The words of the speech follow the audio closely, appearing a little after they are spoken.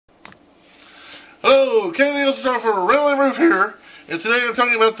Hello, Canon EOS photographer RandallMRueff here, and today I'm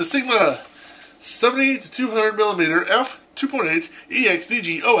talking about the Sigma 70 to 200mm f2.8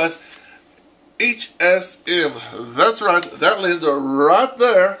 EOS HSM. That's right, that lens right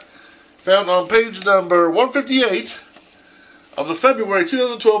there, found on page number 158 of the February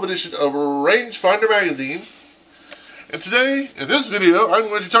 2012 edition of Rangefinder magazine. And today, in this video, I'm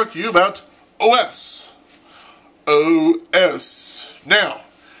going to talk to you about OS. OS. Now,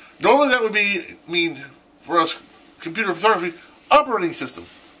 normally that would mean for us computer photography, operating system.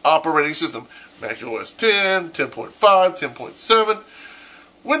 Operating system. Mac OS 10, 10.5, 10.7,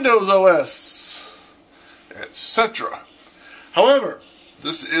 Windows OS, etc. However,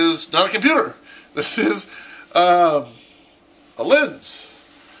 this is not a computer. This is a lens.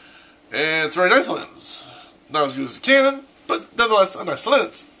 And it's a very nice lens. Not as good as a Canon, but nonetheless a nice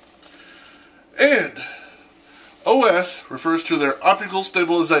lens. And OS refers to their optical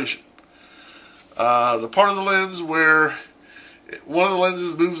stabilization. The part of the lens where one of the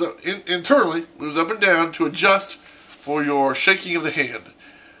lenses moves up internally, moves up and down to adjust for your shaking of the hand.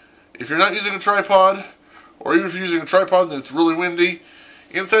 If you're not using a tripod, or even if you're using a tripod and it's really windy,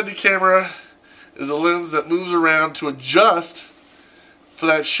 inside the camera is a lens that moves around to adjust for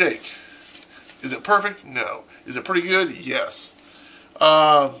that shake. Is it perfect? No. Is it pretty good? Yes.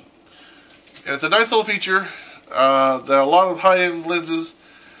 And it's a nice little feature that a lot of high-end lenses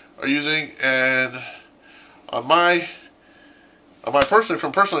are using, and on my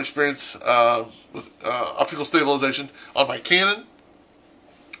from personal experience with optical stabilization on my Canon,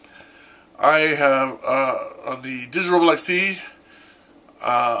 I have on the Digital XT,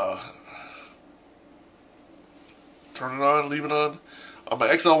 turn it on, leave it on. On my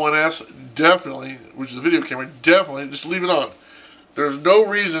XL1S, definitely, which is a video camera, definitely just leave it on. There's no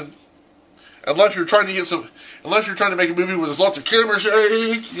reason, unless you're trying to make a movie where there's lots of camera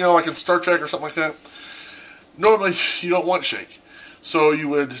shake, you know, like in Star Trek or something like that. Normally, you don't want shake. So you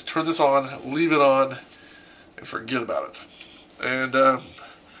would turn this on, leave it on, and forget about it. And,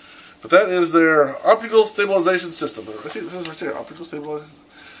 but that is their optical stabilization system. I see it right there, optical stabilization.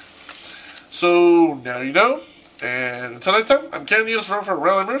 So, now you know. And until next time, I'm Canon EOS for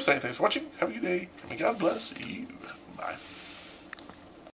RandallMRueff saying thanks for watching. Have a good day. And may God bless you.